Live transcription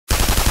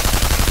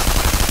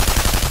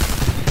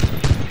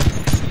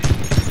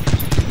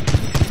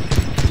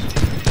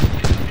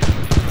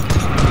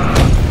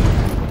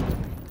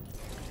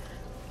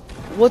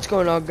What's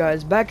going on,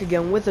 guys? Back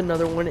again with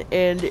another one,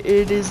 and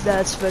it is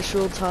that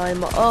special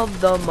time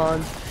of the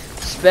month,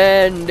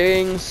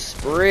 spending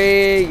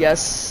spree.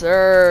 Yes,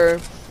 sir.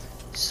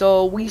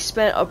 So we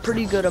spent a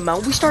pretty good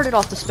amount. We started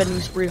off the spending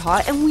spree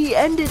hot, and we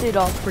ended it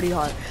off pretty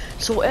hot.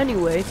 So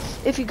anyway,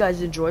 if you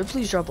guys enjoyed,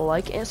 please drop a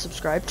like and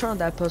subscribe. Turn on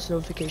that post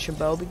notification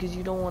bell because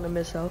you don't want to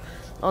miss out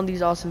on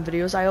these awesome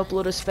videos. I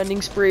upload a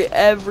spending spree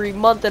every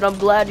month, and I'm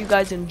glad you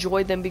guys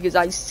enjoy them because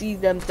I see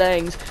them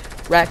things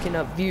racking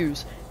up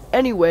views.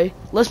 Anyway,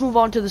 let's move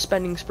on to the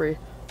spending spree.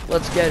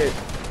 Let's get it.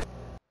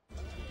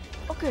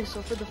 Okay,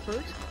 so for the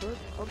first clip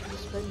of the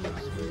spending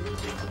spree,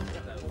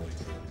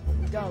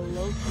 we got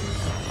Loki,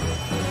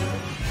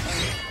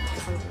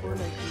 our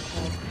Fortnite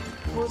recap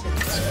for the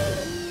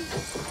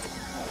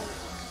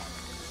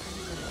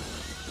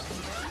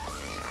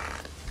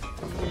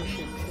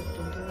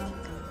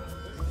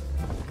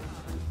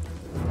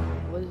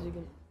what is he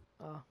gonna?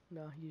 Oh,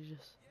 no, you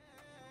just.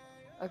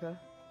 Okay.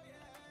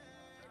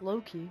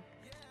 Loki.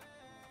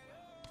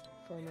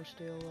 Farmer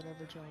steal,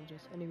 whatever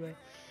challenges. Anyway,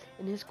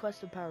 in his quest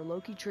to power,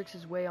 Loki tricks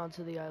his way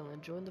onto the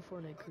island. Join the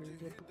Fortnite crew.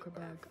 Get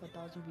back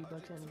 1,000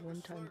 V-Bucks and a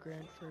one-time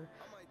grant for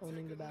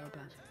owning the battle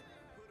pass.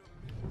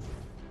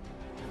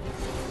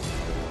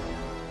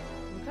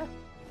 Okay.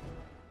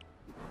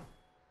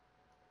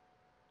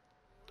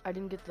 I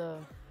didn't get the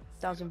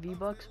 1,000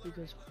 V-Bucks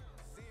because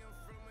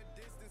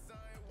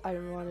I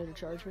didn't want it to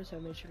charge me, so I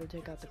made sure to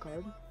take out the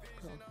card.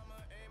 So,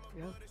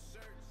 yeah.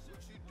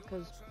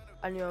 Because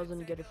I knew I was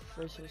gonna get it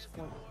for first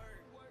point.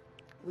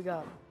 We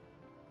got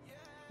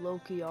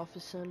Loki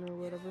Office Center or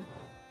whatever.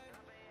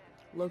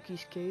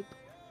 Loki's Cape.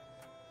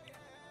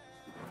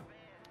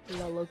 We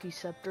got Loki's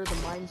Scepter. The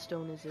Mind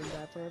Stone is in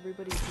that. For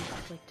everybody who's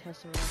just like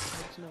testing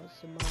around, no,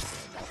 it's the Mind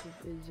Stone.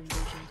 It is in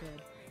Vision's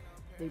head.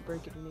 They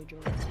break it in Age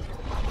of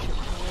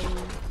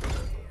Ultron.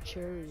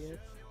 Chariot.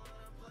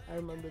 I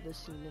remember this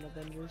scene in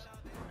Avengers.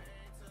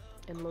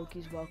 And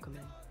Loki's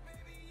Welcoming.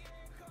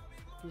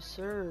 Yes,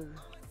 sir.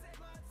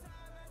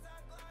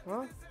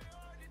 Huh?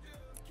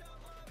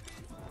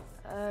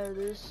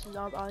 This is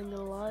not, I'm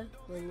gonna lie,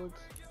 but it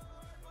looks,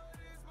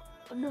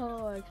 oh,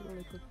 no, I can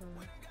only click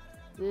on it.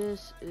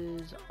 This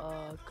is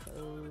a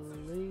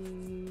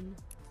clean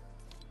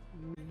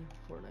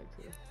Fortnite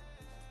crew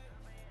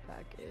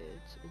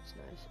package. It's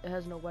nice. It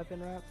has no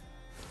weapon wrap,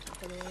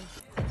 by the way.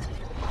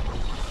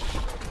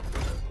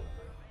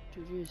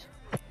 GG's.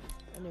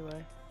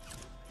 Anyway,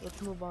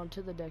 let's move on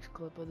to the next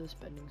clip of the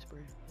spending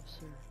spree. Yes,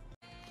 sir.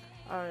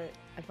 Alright,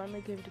 I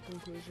finally came to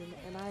conclusion,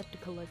 and I have to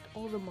collect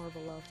all the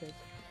Marvel outfits.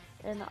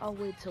 And I'll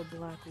wait till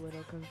Black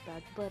Widow comes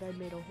back, but I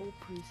made a whole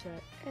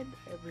preset and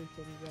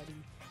everything ready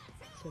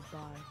to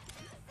buy.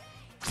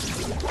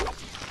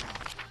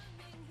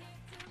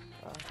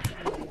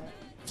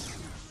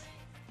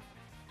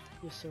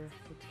 Yes, sir.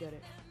 Let's get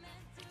it.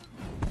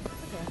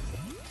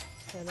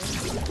 Okay.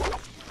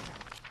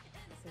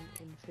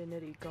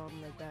 Infinity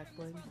Gauntlet back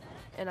bling.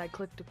 And I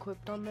clicked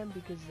equipped on them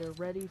because they're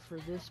ready for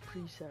this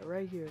preset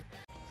right here.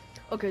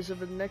 Okay, so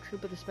for the next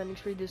clip of the spending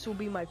spree, this will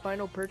be my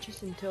final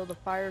purchase until the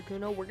Fire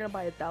Kuno. We're gonna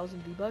buy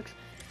 1,000 V-Bucks.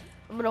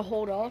 I'm gonna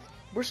hold off.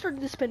 We're starting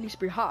the spending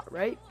spree hot,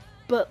 right?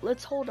 But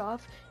let's hold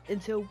off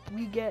until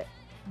we get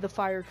the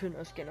Fire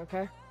Kuno skin,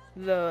 okay?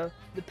 The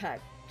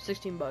pack,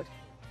 16 bucks,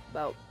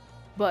 about.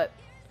 But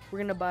we're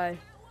gonna buy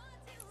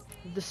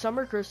the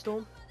Summer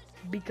Crystal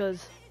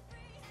because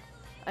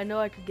I know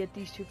I could get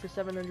these two for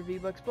 700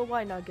 V-Bucks, but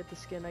why not get the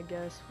skin? I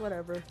guess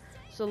whatever.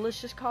 So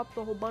let's just cop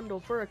the whole bundle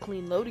for a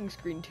clean loading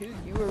screen too.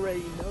 You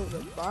already know the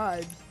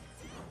vibes.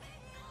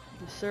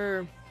 Yes,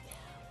 sir.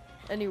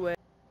 Anyway.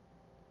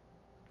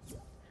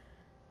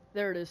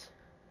 There it is.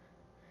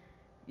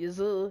 Yes,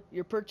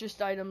 your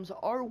purchased items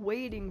are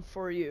waiting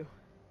for you.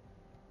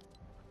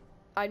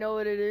 I know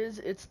what it is.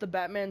 It's the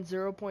Batman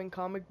 0 Point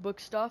comic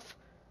book stuff.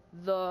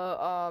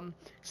 The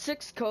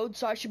 6th code,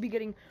 so I should be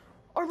getting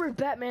Armored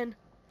Batman.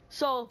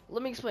 So,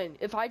 let me explain.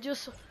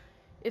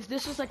 If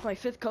this was like my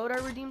 5th code I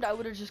redeemed, I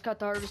would have just got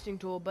the harvesting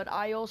tool. But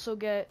I also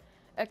get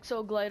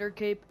Exo Glider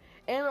Cape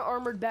and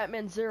Armored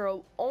Batman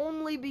 0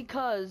 only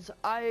because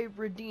I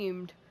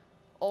redeemed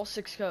all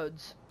 6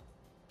 codes.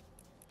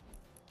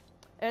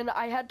 And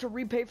I had to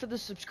repay for the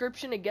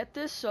subscription to get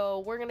this, so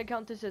we're going to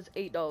count this as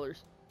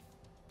 $8.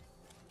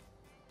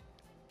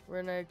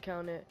 We're going to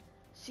count it.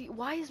 See,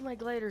 why is my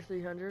glider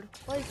 300?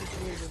 Why is it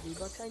 300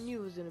 V-Bucks? I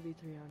knew it was going to be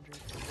 300.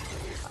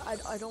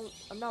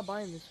 I'm not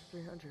buying this for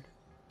 300.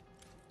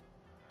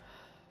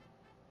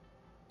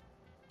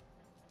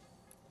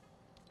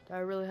 Do I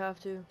really have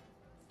to?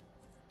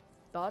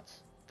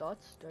 Thoughts?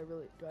 Thoughts? Do I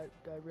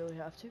really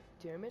have to?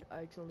 Damn it,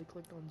 I accidentally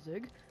clicked on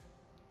Zig.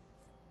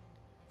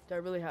 Do I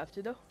really have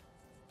to though?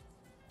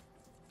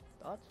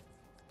 Thoughts?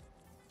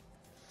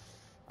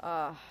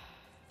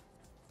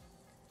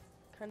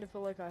 Kind of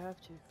feel like I have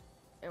to.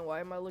 And why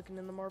am I looking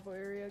in the Marvel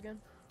area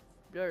again?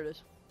 There it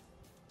is.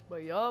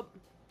 But yup,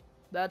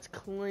 that's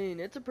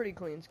clean. It's a pretty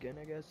clean skin,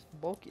 I guess.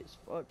 Bulky as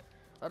fuck.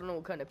 I don't know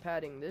what kind of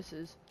padding this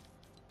is.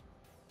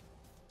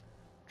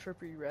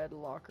 Trippy red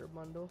locker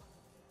bundle.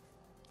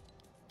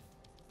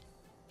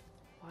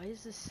 Why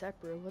is this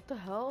separate? What the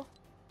hell?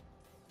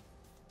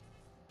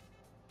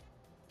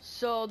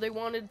 So they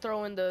wanted to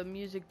throw in the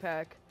music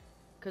pack,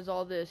 cause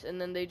all this,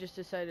 and then they just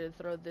decided to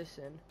throw this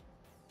in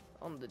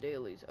on the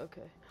dailies.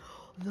 Okay.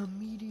 The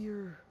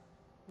meteor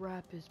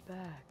wrap is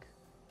back.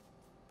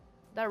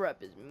 That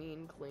wrap is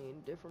mean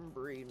clean, different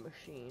breed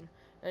machine.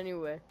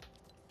 Anyway,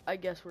 I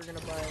guess we're gonna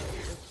buy it.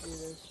 Let's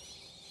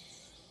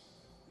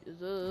do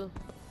this.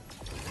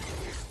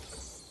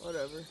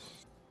 Whatever.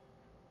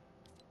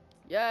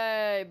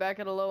 Yay! Back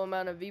at a low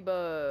amount of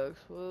V-Bucks.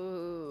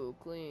 Woohoo!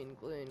 Clean,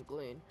 clean,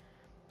 clean.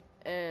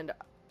 And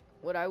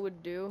what I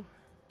would do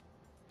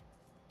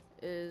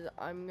is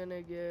I'm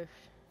gonna gift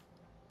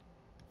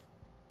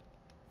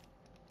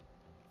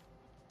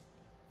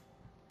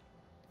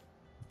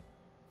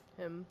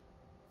him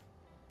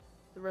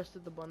the rest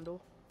of the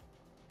bundle.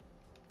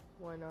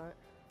 Why not?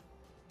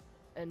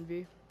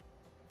 Envy.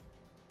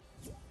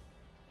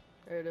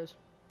 There it is.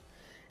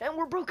 And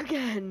we're broke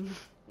again!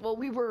 Well,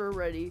 we were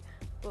already,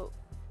 but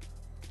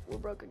we're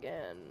broke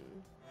again.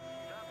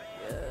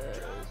 Yes.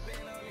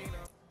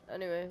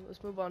 Anyway,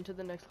 let's move on to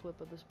the next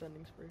clip of the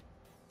spending spree.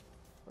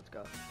 Let's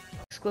go.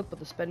 Next clip of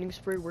the spending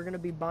spree, we're gonna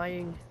be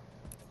buying.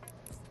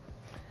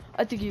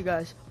 I think you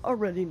guys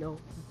already know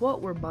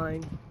what we're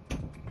buying.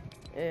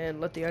 And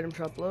let the item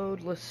shop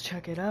load. Let's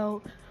check it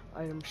out.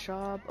 Item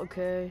shop,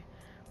 okay.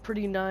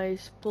 Pretty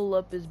nice. Pull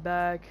up is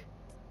back.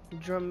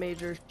 Drum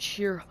major,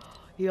 cheer.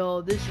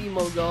 Yo, this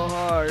emo go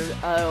hard.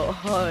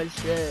 Oh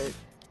shit.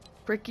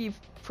 Prickly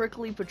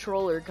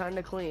patroller,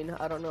 kinda clean.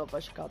 I don't know if I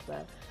should cop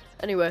that.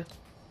 Anyway.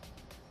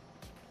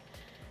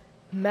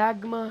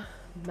 Magma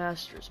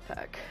Masters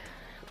pack.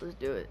 Let's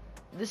do it.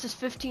 This is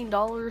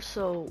 $15,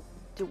 so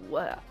do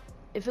what?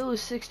 If it was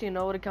 16,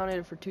 I would have counted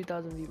it for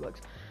 2,000 V-Bucks.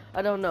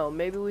 I don't know.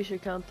 Maybe we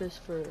should count this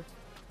for.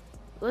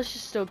 Let's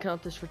just still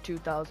count this for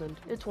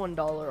 2,000. It's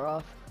 $1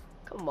 off.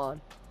 Come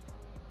on.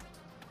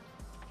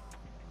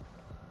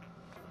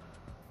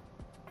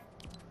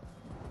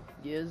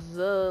 Yes,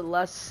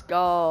 let's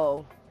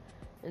go.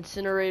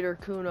 Incinerator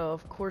Kuno.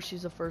 Of course,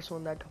 she's the first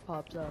one that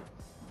pops up.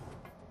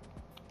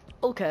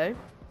 Okay.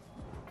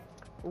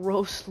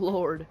 Roast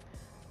Lord.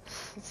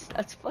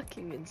 That's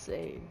fucking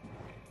insane.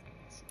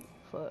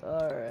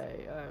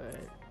 Alright.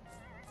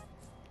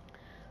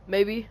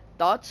 Maybe.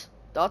 Thoughts,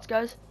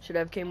 guys? Should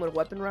have came with a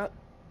weapon wrap?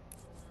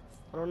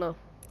 I don't know.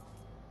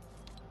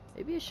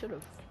 Maybe it should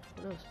have.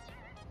 Who knows?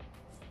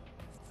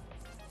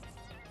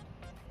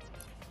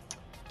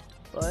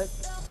 But,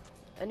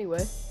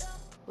 anyway,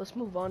 let's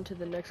move on to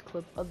the next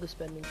clip of the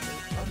spending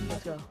spree.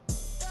 Let's go.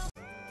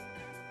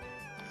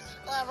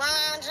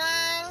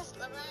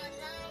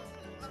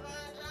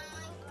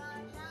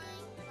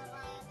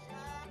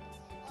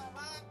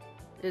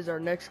 Is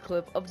our next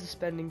clip of the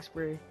spending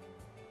spree.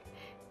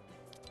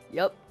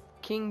 Yep,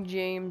 King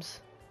James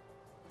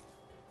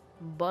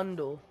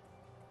bundle.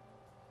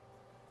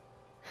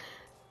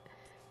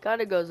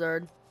 Kinda goes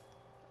hard.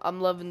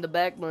 I'm loving the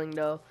back bling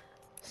though.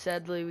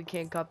 Sadly, we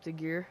can't cop the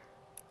gear.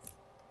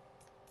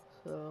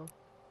 So,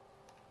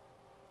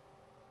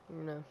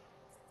 you know,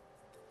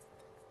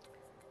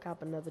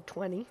 cop another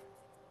 20.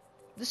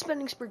 The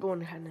spending spree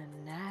going kinda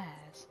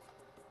nice.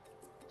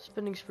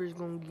 Spending spree is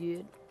going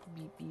good.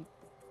 Beep beep.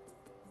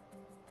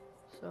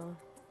 So.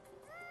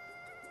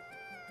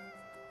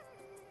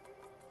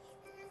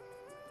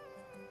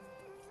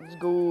 Let's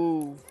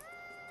go.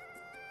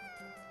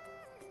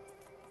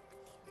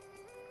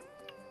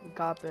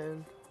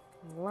 Copping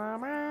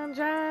lemon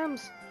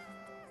jams.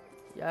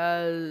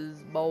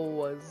 Yes,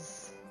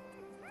 boys.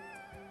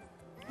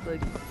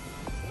 Like,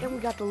 and we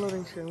got the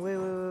loading screen.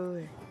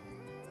 Wait.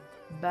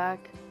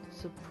 Back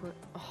supreme.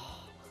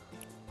 Oh,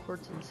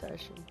 courts in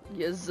session.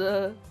 Yes,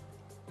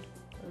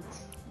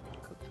 let's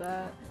equip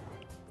that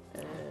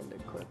and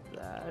equip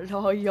that.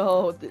 Oh,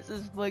 yo, this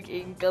is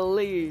fucking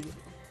clean.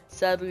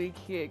 Sadly,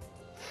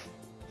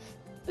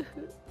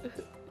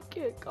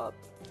 can't cop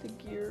the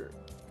gear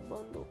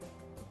bundle,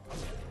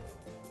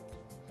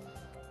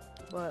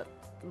 but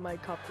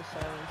might cop the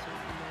silencer.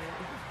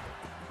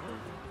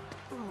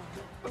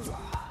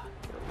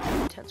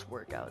 Intense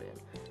workout in.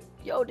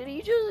 Yo, did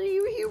he just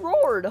he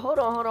roared? Hold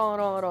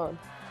on.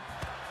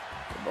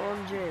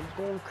 LeBron James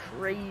going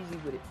crazy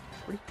with it.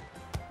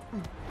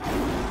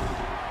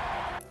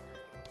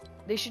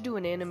 They should do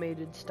an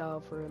animated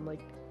style for him,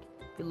 like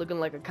he looking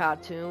like a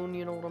cartoon.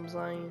 You know what I'm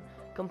saying?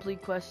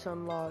 Complete quests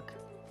unlock.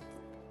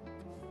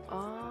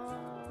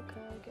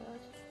 Okay,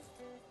 guys.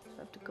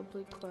 Have to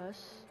complete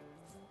quests.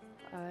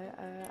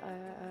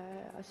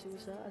 I see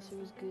what's up. I see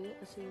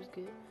what's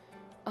good.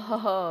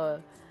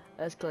 Oh,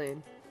 that's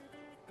clean.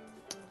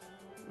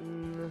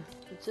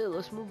 That's it.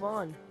 Let's move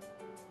on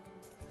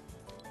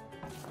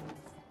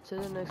to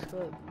the next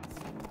clip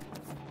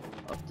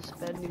of the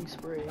spending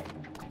spree.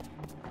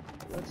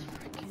 Let's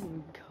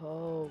freaking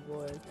go,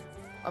 boy.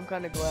 I'm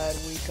kind of glad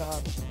we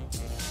copped.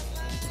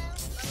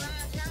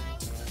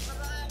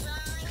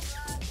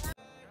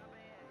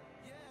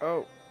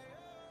 Oh.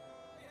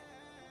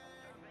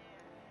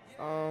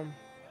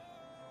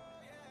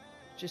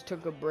 Just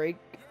took a break,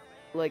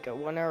 like a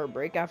 1 hour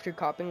break after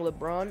copping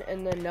LeBron,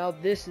 and then now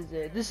this is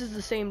it. This is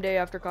the same day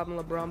after copping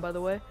LeBron, by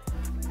the way.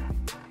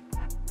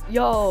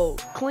 Yo,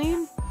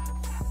 clean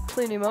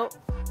emote.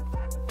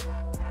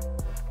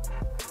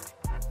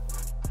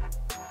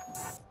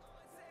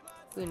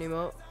 Clean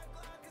emote.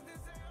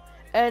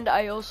 And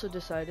I also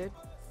decided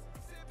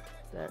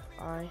that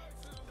I'm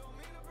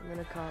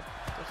gonna cop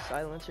the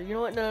silencer. You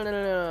know what?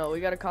 No. We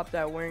gotta cop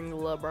that wearing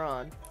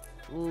LeBron.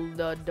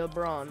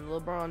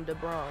 LeBron James.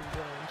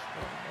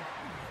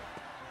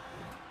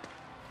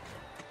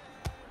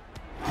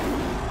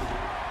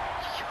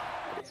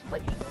 It's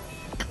fucking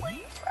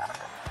clean, bro.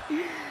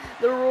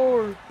 The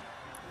roar.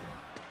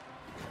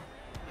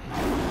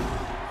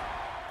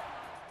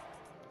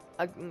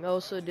 I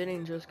also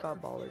didn't just cop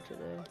baller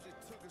today.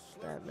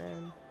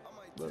 Batman,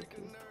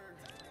 Loki.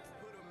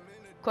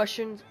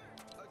 Questions?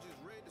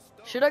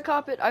 Should I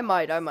cop it? I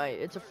might.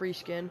 It's a free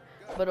skin,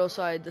 but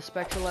also I had the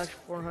Spectral X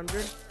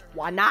 400.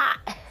 Why not?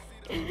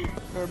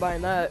 We're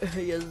buying that.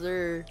 Yes,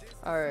 sir.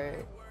 All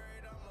right.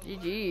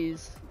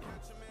 GG's.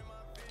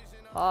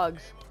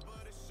 Hogs.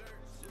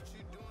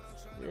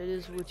 It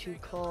is what you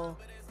call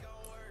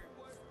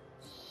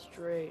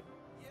straight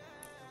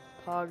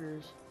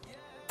poggers.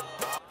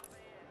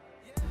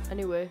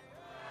 Anyway,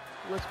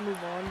 let's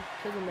move on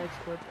to the next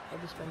clip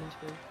of the spending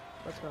spree.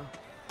 Let's go.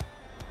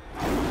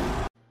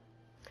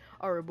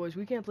 Alright boys,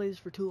 we can't play this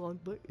for too long,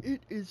 but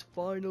it is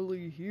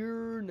finally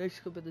here. Next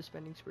clip of the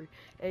spending spree.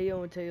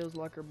 Ayo and Teo's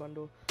locker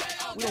bundle.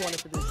 We don't want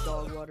it for this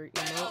dog water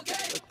emote.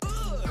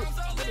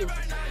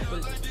 What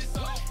is this?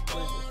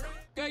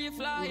 Girl, you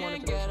fly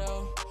and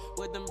ghetto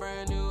with them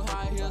brand new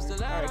high heels.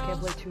 Alright, can't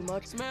play too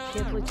much.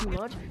 Can't play too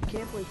much.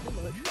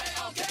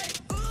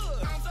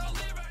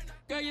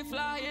 Girl, you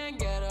fly and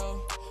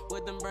ghetto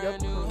with them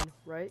brand new.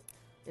 Right?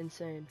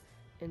 Insane.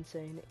 Right?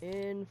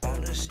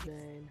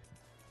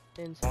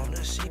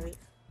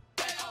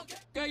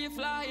 Girl, you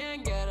fly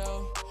and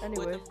ghetto.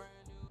 Anyway,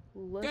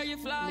 girl, you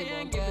fly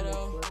and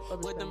ghetto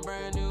with them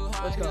brand new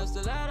high heels.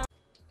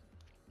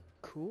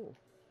 Cool.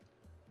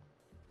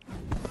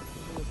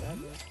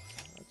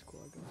 That's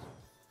cool, I guess.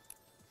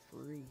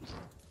 Free.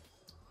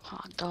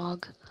 Hot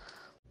dog.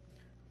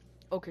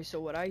 Okay, so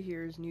what I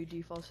hear is new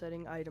default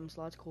setting item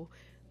slots. Cool.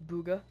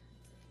 Booga.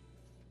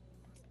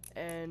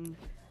 And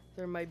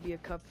there might be a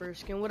cup for a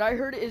skin. What I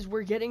heard is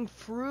we're getting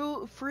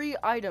free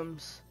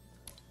items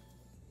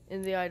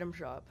in the item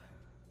shop.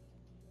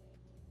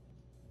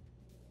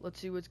 Let's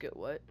see what's good.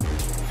 What? This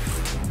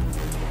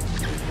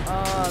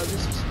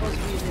is supposed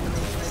to be an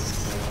animation.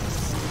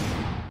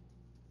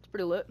 It's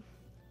pretty lit.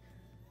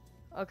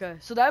 Okay,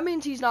 so that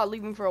means he's not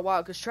leaving for a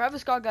while, because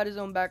Travis Scott got his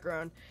own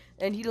background,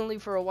 and he didn't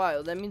leave for a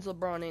while. That means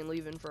LeBron ain't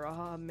leaving for a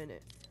hot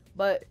minute.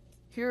 But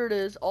here it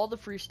is, all the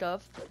free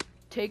stuff.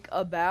 Take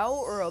a bow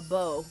or a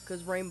bow,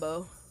 because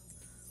rainbow.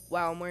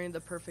 Wow, I'm wearing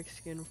the perfect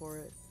skin for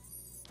it.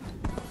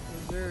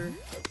 Sure.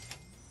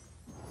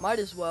 Might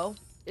as well.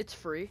 It's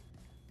free.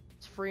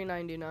 It's free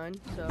 99,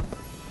 so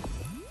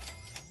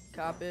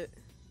cop it.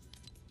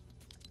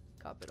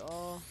 Cop it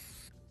all.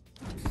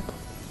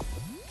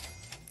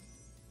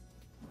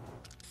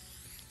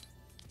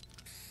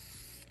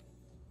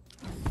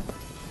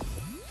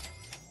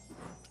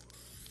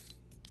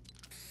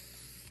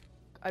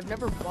 I've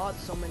never bought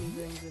so many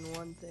things in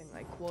one thing.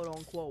 I quote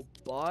unquote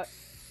bought.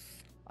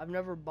 I've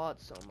never bought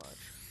so much.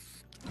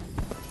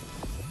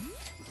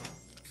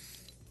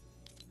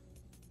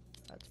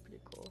 That's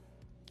pretty cool.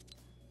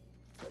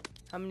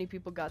 How many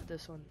people got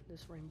this one?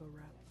 This rainbow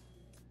wrap?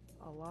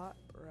 A lot?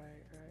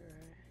 Right.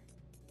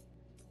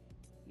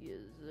 Yes,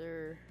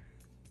 sir.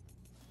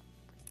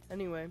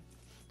 Anyway,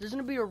 there's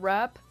gonna be a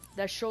wrap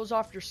that shows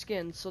off your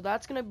skin, so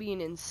that's gonna be an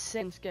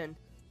insane skin.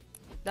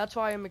 That's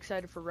why I'm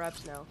excited for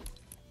wraps now.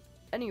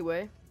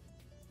 Anyway,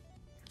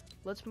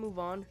 let's move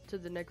on to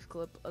the next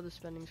clip of the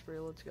spending spree.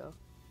 Let's go.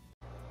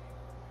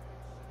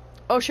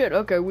 Oh shit,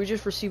 okay, we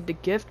just received a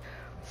gift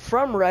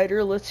from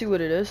Ryder. Let's see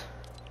what it is.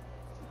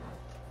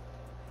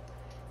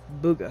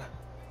 Booga.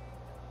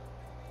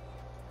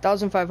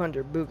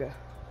 1,500, Booga.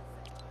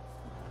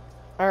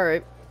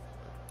 Alright.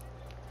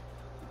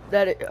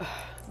 That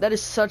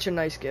is such a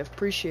nice gift.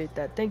 Appreciate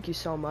that. Thank you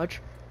so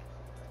much.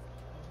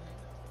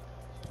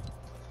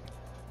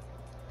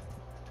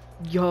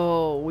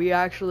 Yo, we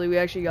actually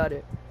got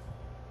it.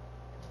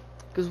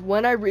 Because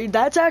when I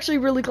that's actually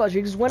really clutch.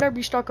 Because when I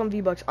restock on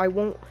V-Bucks,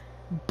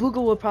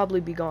 Booga will probably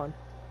be gone.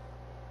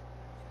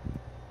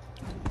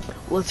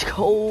 Let's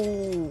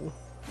go.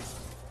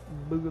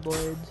 Booga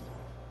blades.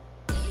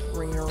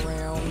 Bring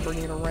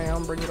it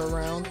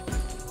around.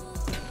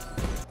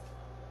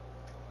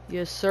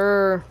 Yes,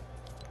 sir.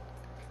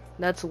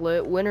 That's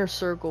lit. Winner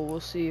circle. We'll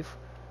see if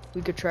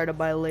we could try to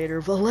buy later.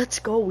 But let's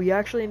go. We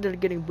actually ended up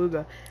getting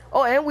Booga.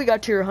 Oh, and we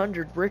got tier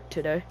 100 Rick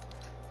today.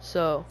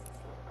 So,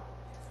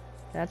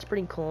 that's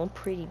pretty cool.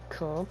 Pretty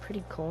cool.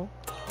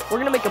 We're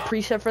going to make a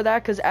preset for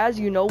that. Because as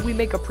you know, we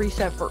make a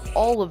preset for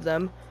all of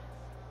them.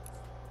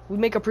 We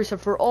make a preset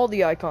for all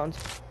the icons.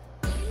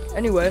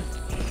 Anyway,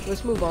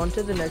 let's move on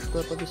to the next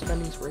clip of the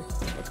spending spree.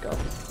 Let's go.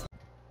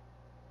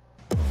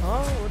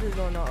 Oh, what is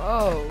going on?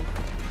 Oh.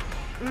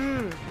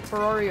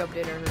 Ferrari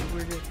update, I heard.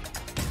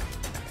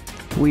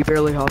 We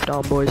barely hopped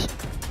on, boys.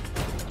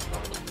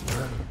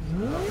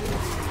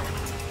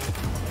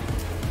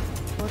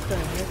 What the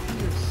heck? He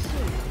is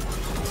sick.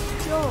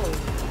 Yo!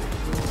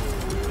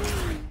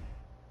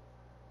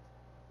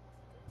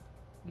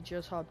 He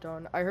just hopped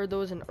on. I heard there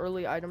was an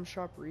early item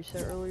shop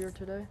reset earlier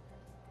today.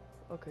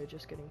 Okay,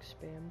 just getting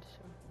spammed,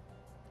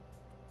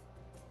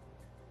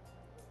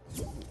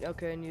 so.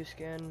 Okay, new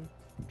skin.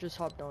 Just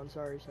hopped on,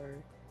 sorry.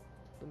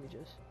 Let me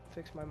just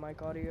fix my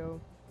mic audio.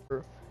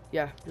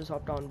 Yeah, just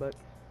hopped on, but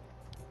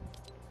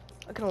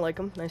I kinda like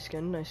them. Nice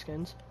skin, nice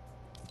skins.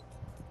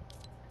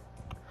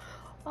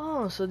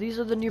 Oh, so these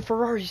are the new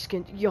Ferrari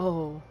skins.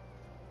 Yo.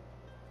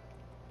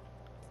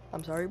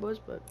 I'm sorry, boys,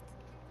 but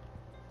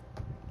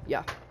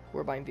yeah,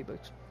 we're buying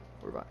V-Bucks.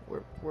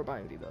 We're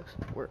buying V-Bucks.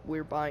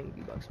 We're buying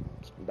V-Bucks.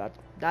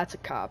 That's a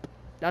cop.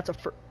 That's a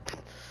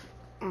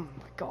oh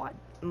my god.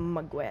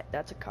 My god,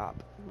 that's a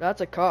cop.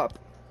 That's a cop.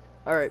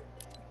 Alright.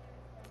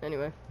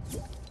 Anyway.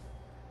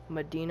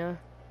 Medina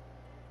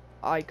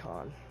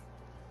Icon.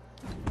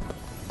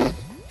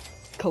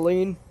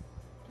 Colleen.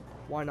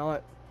 Why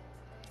not?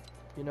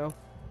 You know?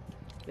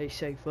 They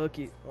say fuck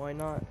it. Why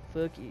not?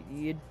 Fuck it,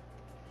 dude.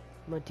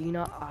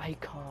 Medina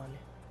Icon.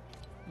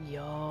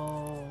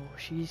 Yo,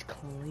 she's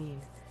clean.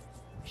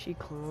 She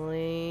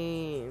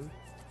clean.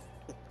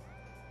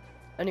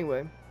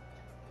 Anyway.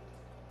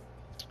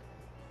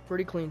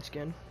 Pretty clean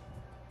skin.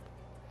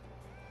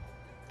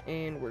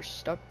 And we're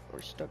stuck.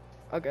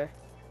 Okay.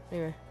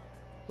 Anyway.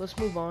 Let's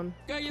move on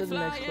to the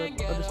next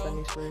clip of the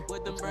spending spree.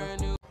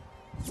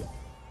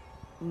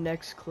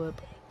 Next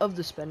clip of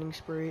the spending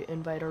spree.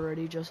 Invite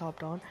already, just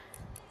hopped on.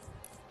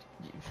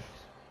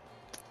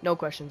 No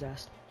questions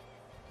asked.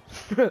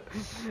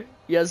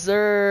 Yes,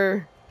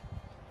 sir.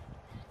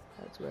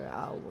 That's where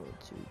I want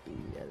to be.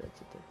 Yeah, that's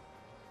the thing.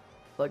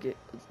 Fuck it,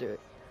 let's do it.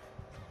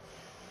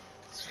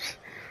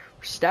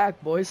 We're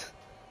stacked, boys.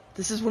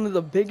 This is one of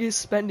the biggest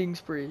spending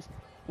sprees.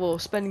 Well,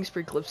 spending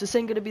spree clips. This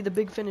ain't gonna be the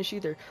big finish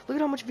either. Look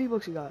at how much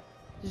V-Bucks we got.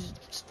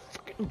 It's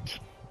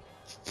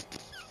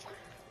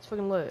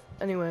fucking lit.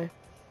 Anyway,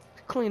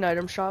 clean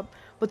item shop.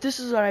 But this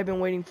is what I've been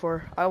waiting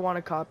for. I want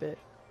to cop it.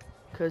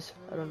 Because,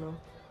 I don't know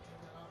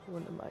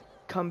when it might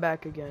come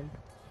back again.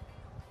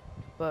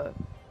 But,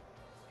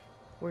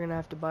 we're gonna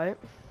have to buy it.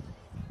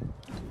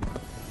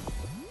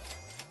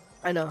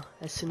 I know,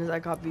 as soon as I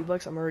cop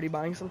V-Bucks, I'm already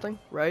buying something,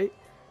 right?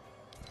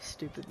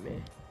 Stupid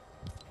me.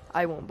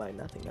 I won't buy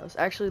nothing else.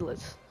 Actually,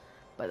 let's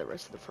buy the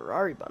rest of the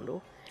Ferrari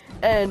bundle.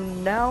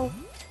 And now,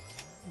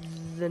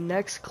 the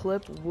next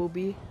clip we'll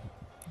be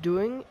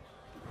doing,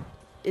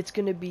 it's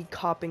gonna be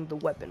copying the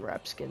weapon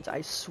wrap skins.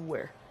 I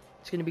swear,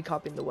 it's gonna be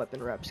copying the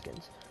weapon wrap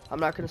skins. I'm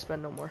not gonna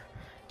spend no more,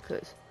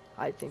 cause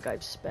I think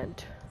I've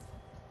spent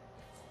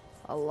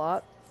a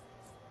lot.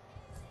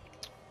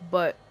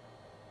 But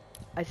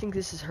I think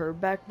this is her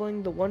back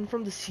bling, the one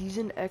from the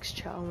Season X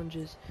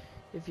challenges.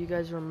 If you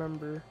guys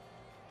remember,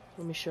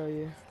 let me show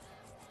you.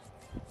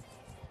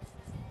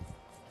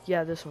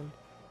 Yeah, this one.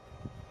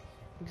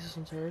 I think this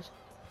one's hers.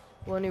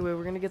 Well, anyway,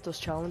 we're gonna get those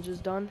challenges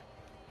done.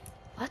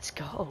 Let's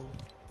go.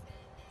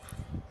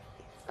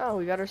 Oh,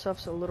 we got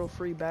ourselves a little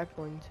free back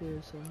bling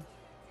too, so.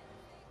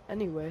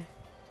 Anyway.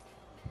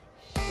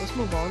 Let's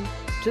move on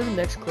to the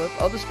next clip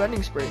of the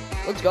spending spree.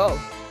 Let's go.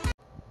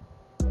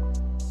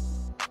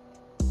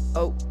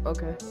 Oh,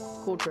 okay.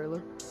 Cool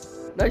trailer.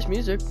 Nice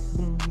music.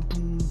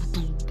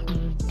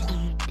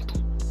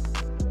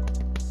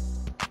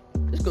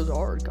 This goes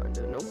hard,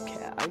 kinda. No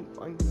cap.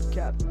 I'm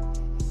cap.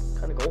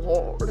 Kinda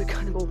go hard. I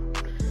kinda go.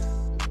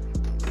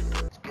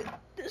 Let's get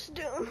this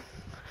down.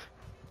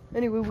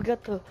 Anyway, we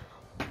got the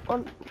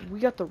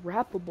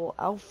wrappable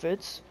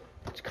outfits.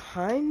 It's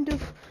kind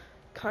of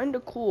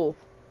cool.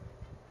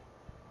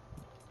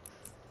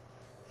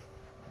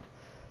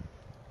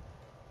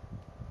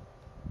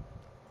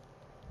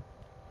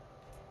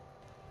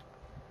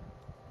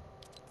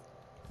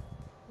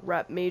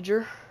 Rap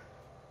Major,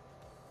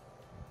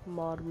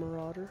 Mod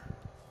Marauder,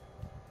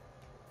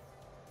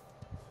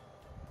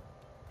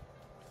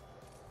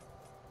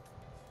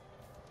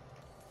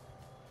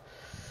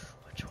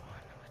 which one?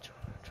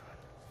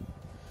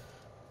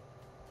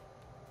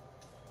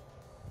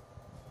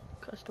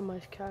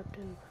 Customized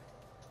Captain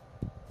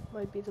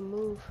might be the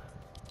move.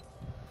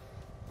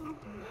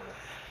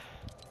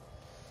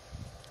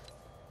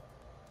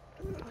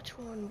 Which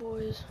one,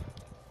 boys?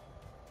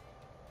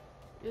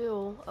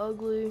 Ew,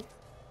 ugly.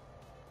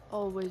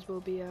 Always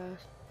will be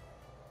asked.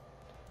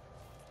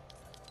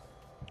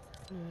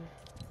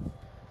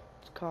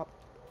 It's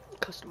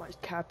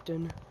customized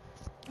captain.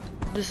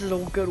 This is a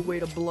good way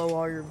to blow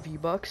all your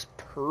V-Bucks.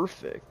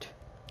 Perfect.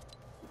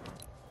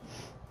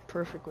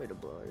 Perfect way to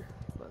blow all your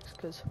V-Bucks,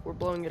 because we're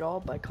blowing it all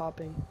by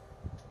copying.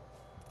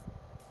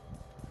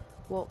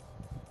 Well,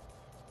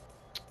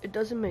 it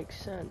doesn't make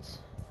sense,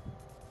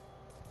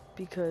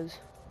 because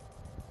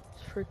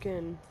it's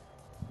freaking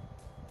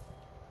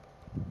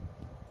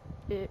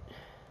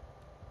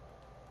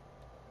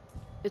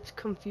it's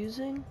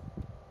confusing,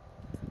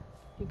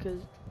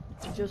 because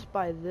you just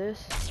buy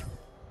this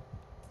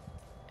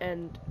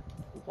and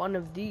one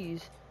of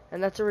these,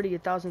 and that's already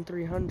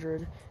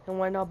 1,300, and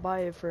why not buy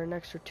it for an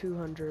extra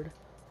 200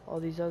 all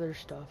these other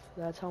stuff.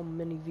 That's how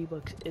many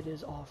V-Bucks it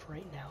is off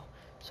right now.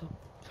 So,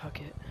 fuck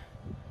it.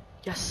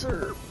 Yes,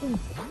 sir.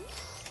 Oof.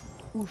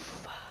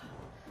 Oof.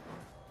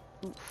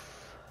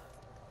 Oof.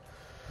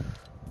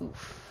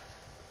 Oof.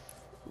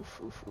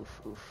 Oof, oof,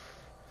 oof, oof.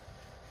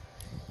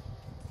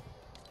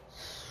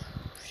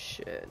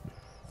 Shit.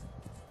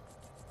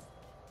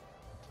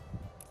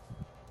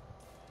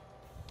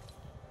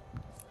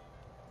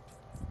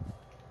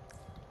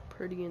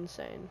 Pretty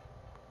insane.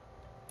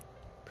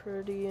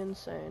 Pretty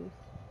insane.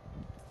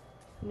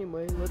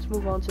 Anyway, let's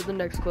move on to the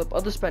next clip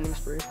of the spending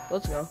spree.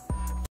 Let's go.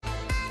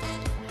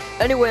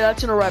 Anyway,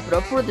 that's gonna wrap it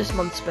up for this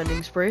month's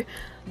spending spree.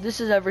 This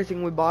is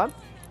everything we bought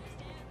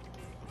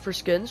for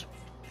skins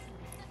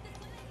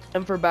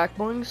and for back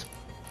blings.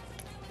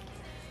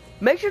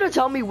 Make sure to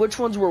tell me which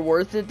ones were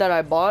worth it that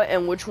I bought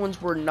and which ones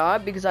were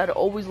not, because I'd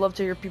always love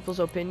to hear people's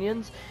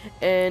opinions,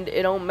 and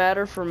it don't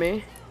matter for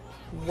me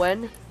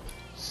when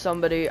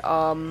somebody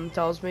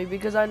tells me,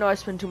 because I know I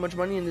spend too much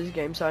money in this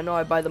game, so I know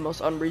I buy the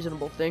most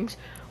unreasonable things.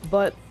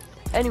 But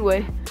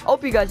anyway, I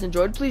hope you guys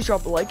enjoyed. Please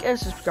drop a like and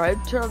subscribe.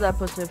 Turn on that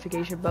post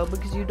notification bell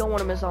because you don't want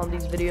to miss out on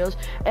these videos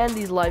and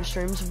these live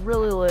streams,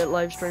 really lit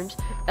live streams.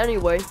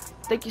 Anyway,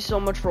 thank you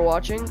so much for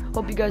watching.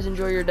 Hope you guys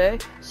enjoy your day.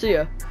 See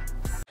ya.